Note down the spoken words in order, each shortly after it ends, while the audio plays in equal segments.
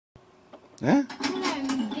Huh?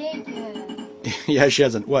 Big. Yeah, she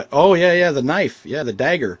hasn't. What? Oh, yeah, yeah, the knife. Yeah, the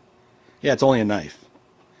dagger. Yeah, it's only a knife.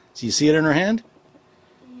 So you see it in her hand?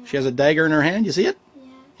 Yeah. She has a dagger in her hand. You see it?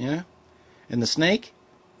 Yeah. Yeah. And the snake?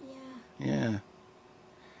 Yeah. Yeah.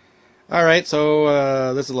 All right,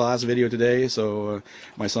 so this is the last video today. So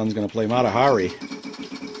my son's going to play Matahari.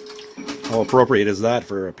 How appropriate is that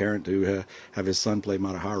for a parent to have his son play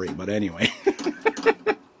Matahari? But anyway.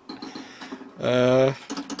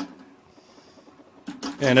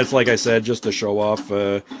 And it's like I said, just to show off.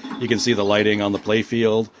 You can see the lighting on the play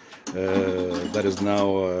field. That is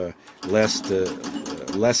now less,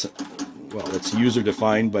 well, it's user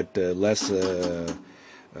defined, but less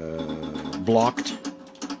blocked,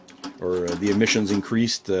 or the emissions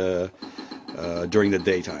increased during the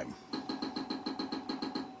daytime.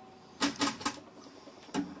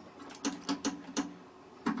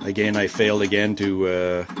 Again, I failed again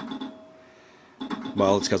to.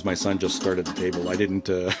 Well, it's because my son just started the table. I didn't.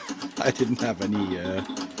 I didn't have any.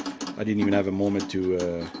 I didn't even have a moment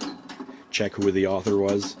to check who the author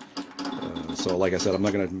was. So, like I said, I'm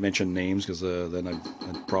not going to mention names because then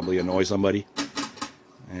I'd probably annoy somebody.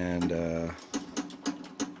 And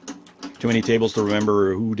too many tables to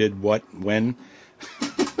remember who did what when.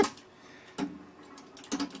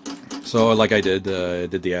 So, like I did the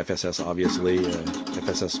FSS, obviously,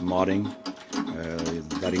 FSS modding.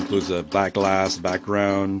 That includes a backglass,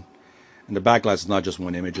 background, and the backglass is not just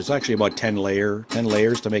one image. It's actually about 10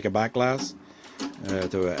 layers to make a backglass,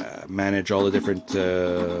 to manage all the different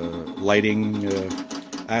lighting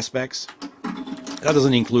aspects. That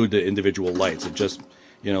doesn't include the individual lights. It just,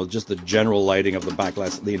 just the general lighting of the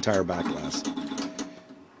backglass, the entire backglass.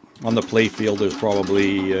 On the play field, there's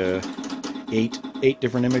probably eight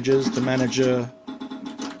different images to manage.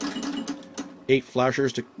 8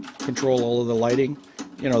 flashers to control all of the lighting.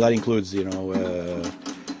 That includes,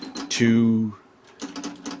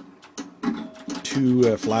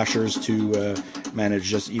 two flashers to manage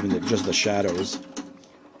just the shadows.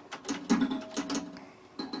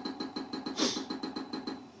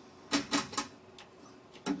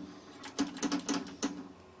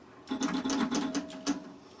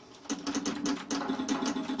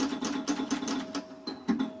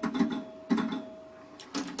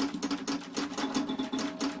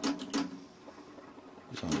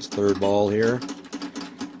 On his third ball here.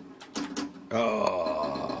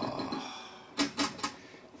 Oh,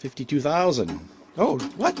 52,000. Oh,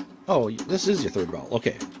 what? Oh, this is your third ball.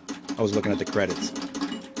 Okay, I was looking at the credits.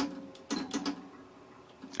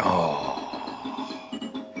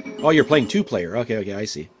 Oh, you're playing 2-player. Okay, I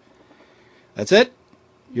see. That's it?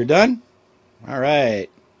 You're done? All right.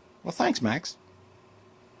 Well, thanks, Max.